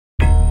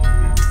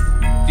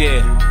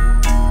Yeah,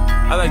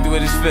 I like the way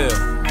this feel.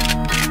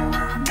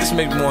 This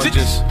make me want to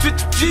just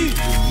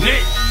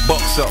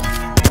bucks up.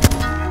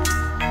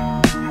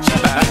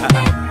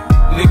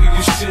 Nigga,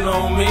 you shit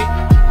on me,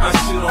 I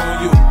shit on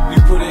you.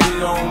 You put a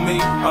hit on me,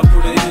 I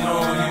put a hit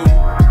on you.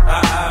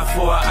 Eye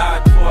for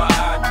eye,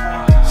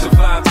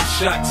 survive the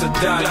shot to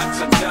die.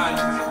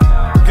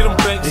 Get them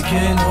Banks. They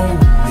can't hold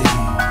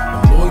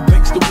me. Lloyd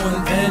Banks, the one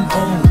and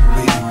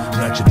only.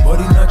 Not your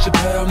buddy, not your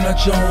pal,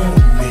 not your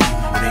homie.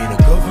 It ain't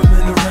a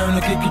government around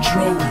that can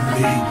control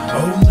me.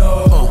 Oh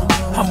no.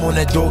 I'm on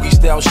that doggy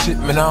style shit,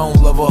 man. I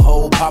don't love a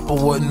hoe. Papa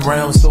wasn't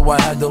round, so I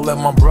had to let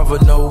my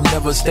brother know.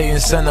 Never stay in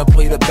center,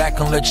 play the back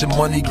and let your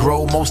money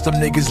grow. Most them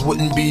niggas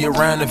wouldn't be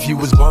around if you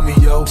was bummy,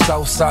 yo.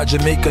 Southside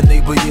Jamaica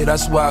neighbor, yeah,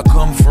 that's where I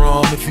come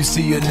from. If you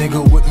see a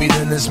nigga with me,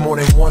 then there's more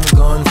than one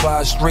gun.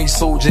 5 straight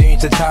soldier,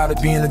 ain't you tired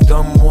of being a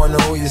dumb one?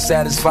 Or you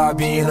satisfied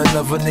being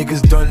another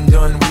nigga's done.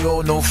 We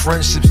all know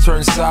friendships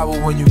turn sour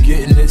when you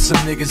getting it. Some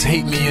niggas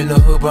hate me in the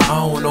hood, but I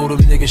don't know them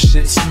niggas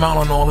shit.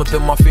 Smiling all up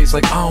in my face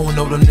like I don't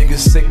know them niggas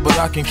sick, but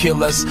I can care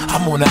less.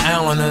 I'm on the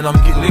island and I'm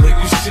getting nigga,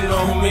 you shit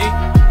on me,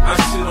 I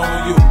shit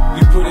on you.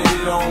 You put a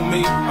hit on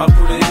me, I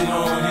put a hit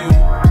on you.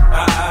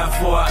 Eye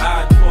for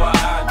eye,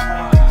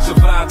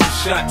 survive the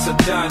shot to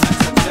die.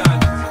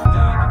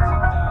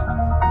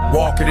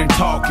 Walk it and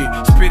talk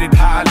it, spit it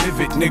how I live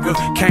it, nigga.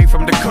 Came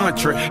from the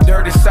country,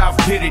 dirty south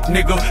did it,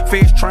 nigga.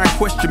 Feds try and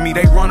question me,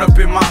 they run up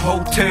in my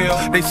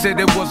hotel. They said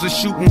there was a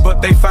shooting,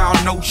 but they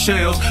found no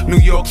shells. New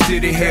York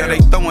City, hell, they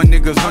throwing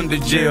niggas under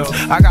jail.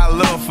 I got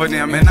love for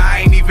them, and I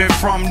ain't even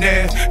from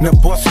there. Now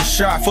bust a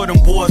shot for them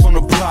boys on the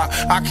block.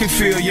 I can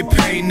feel your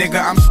pain, nigga.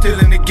 I'm still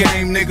in the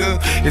game, nigga.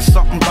 It's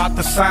something about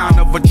the sound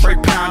of a tray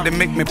pound that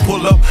make me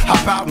pull up,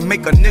 hop out and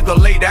make a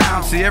nigga lay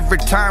down. See, every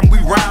time we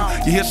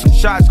round, you hear some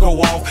shots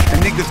go off,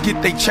 and niggas get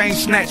they chain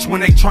snatched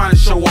when they trying to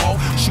show off.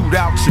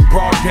 Shootouts in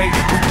broad day,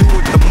 we do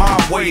it the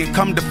mob way. And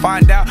come to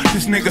find out,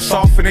 this nigga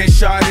softer than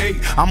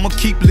Sade. I'ma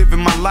keep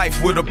living my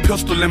life with a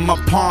pistol in my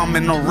palm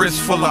and a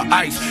wrist full of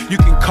ice. You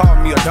can call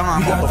me a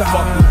Don,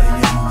 motherfucker.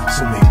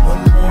 So make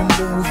one more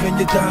move and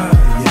you're dying.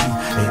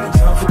 Ain't no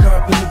time for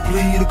copping to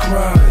plead or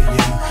crying,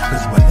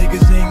 cause my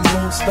niggas ain't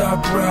gon'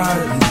 stop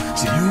riding.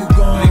 So you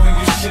gon' nigga,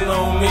 you shit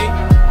on me,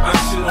 I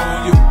shit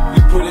on you.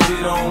 You put a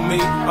hit on me,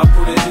 I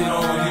put a hit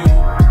on you.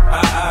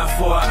 Eye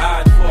for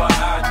eye,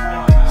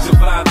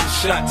 survive the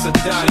shot to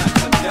die.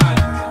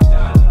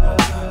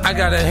 I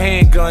got a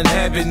handgun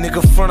habit,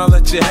 nigga, front, I'll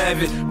let you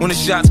have it. When the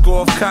shots go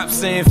off, cops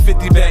saying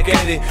 50 back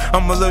at it.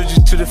 I'm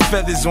allergic to the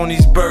feathers on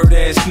these bird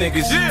ass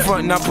niggas.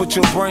 Front, I put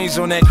your brains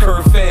on that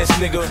curve fast,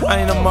 nigga.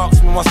 I ain't a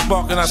marksman, my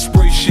spark and I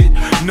spray shit.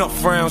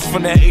 Enough rounds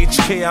from that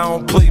HK, I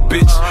don't play,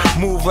 bitch.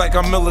 Move like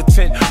I'm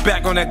militant,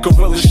 back on that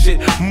gorilla shit.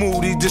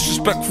 Moody,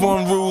 disrespectful,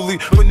 unruly,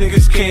 but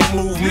niggas can't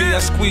move me. I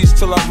squeeze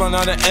till I run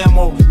out of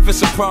ammo. If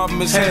it's a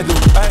problem, it's handled.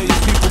 I hear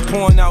people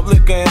pouring out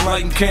liquor and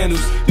lighting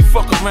candles. You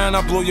fuck around,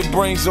 I blow your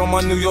brains on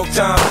my New York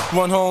Times.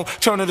 Run home,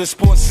 turn to the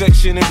sports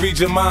section and read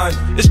your mind.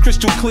 It's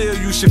crystal clear,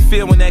 you should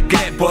feel when that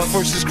gap bust.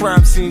 First is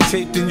crime scene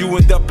tape, then you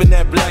end up in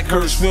that black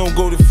hearse. We don't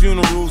go to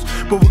funerals,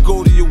 but we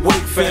go to your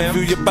wake, fam.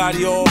 View your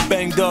body all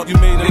banged up, you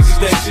made a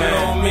mistake, man. Shit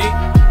on me,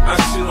 I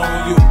shit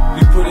on you.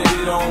 You put a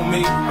hit on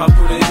me, I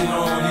put a hit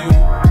on you.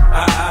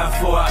 Eye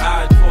for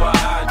eye,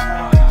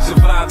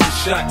 survive the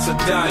shot to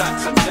die.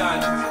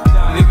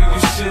 Nigga,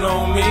 you shit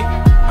on me,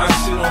 I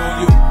shit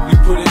on you. You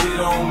put a hit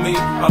on me,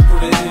 I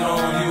put a hit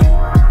on you.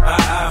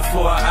 Eye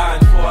for eye,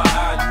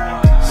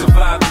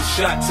 survive the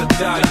shot to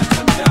die.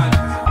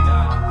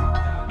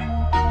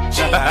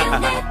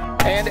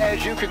 And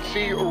as you can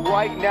see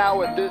right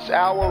now at this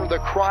hour, the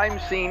crime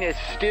scene is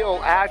still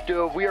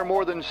active. We are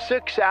more than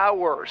 6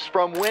 hours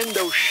from when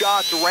those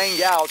shots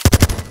rang out.